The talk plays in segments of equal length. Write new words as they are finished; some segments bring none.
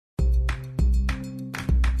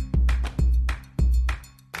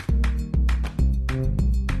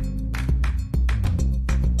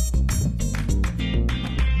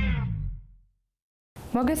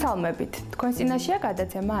მოგესალმებით. თქვენს წინაშეა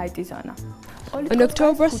გადაცემა IT Zona. On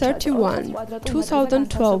October 31,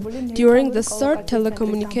 2012, during the third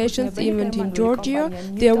telecommunications event in Georgia,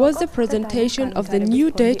 there was a presentation of the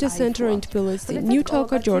new data center in Tbilisi,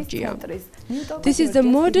 NewTelco Georgia. This is the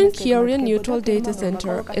modern carrier-neutral data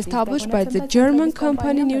center established by the German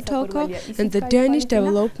company NewTelco and the Danish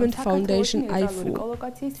Development Foundation IFU.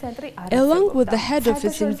 Along with the head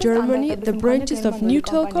office in Germany, the branches of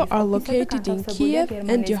NewTelco are located in Kiev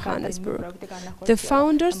and Johannesburg. The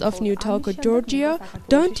founders of NewTelco Georgia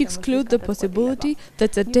don't exclude the possibility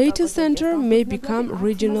that the data center may become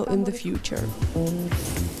regional in the future.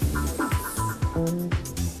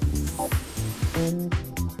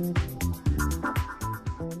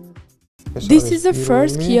 This is the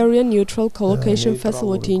first carrier-neutral colocation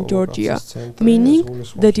facility in Georgia, meaning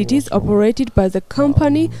that it is operated by the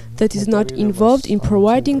company that is not involved in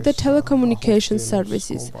providing the telecommunication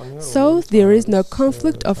services, so there is no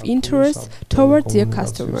conflict of interest towards their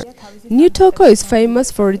customer. NewTelco is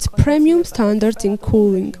famous for its premium standards in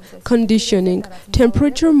cooling, conditioning,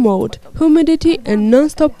 temperature mode, humidity and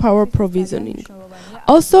non-stop power provisioning.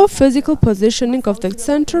 Also, physical positioning of the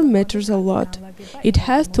center matters a lot. It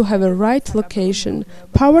has to have a right location,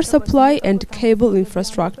 power supply and cable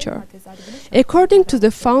infrastructure. According to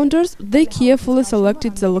the founders, they carefully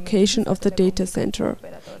selected the location of the data center.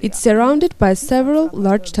 It's surrounded by several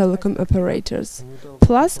large telecom operators.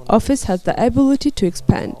 Plus, Office has the ability to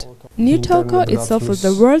expand. NewTelco itself is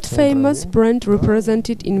the world-famous brand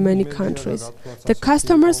represented in many countries. The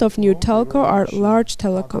customers of NewTelco are large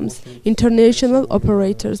telecoms, international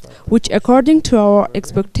operators, which according to our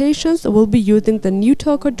expectations will be using the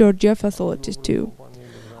NewTelco Georgia facilities too.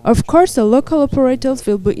 Of course, the local operators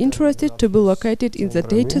will be interested to be located in the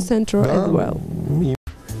data center as well.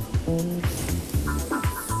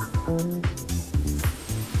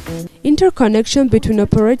 Interconnection between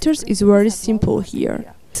operators is very simple here.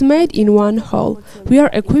 It's made in one hall, where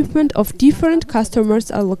equipment of different customers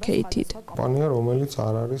are located.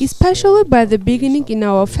 Especially by the beginning in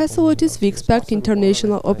our facilities we expect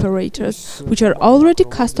international operators, which are already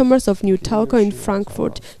customers of NewTelco in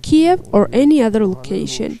Frankfurt, Kiev or any other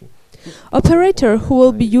location. Operator who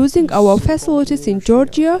will be using our facilities in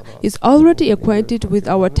Georgia is already acquainted with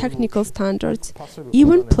our technical standards.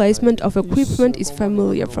 Even placement of equipment is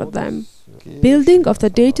familiar for them. Building of the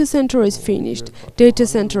data center is finished. Data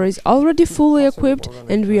center is already fully equipped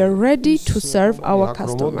and we are ready to serve our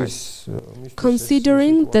customers.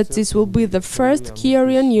 Considering that this will be the first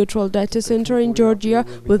carrier-neutral data center in Georgia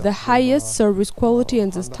with the highest service quality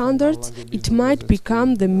and the standards, it might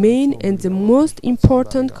become the main and the most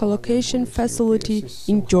important colocation facility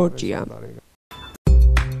in Georgia.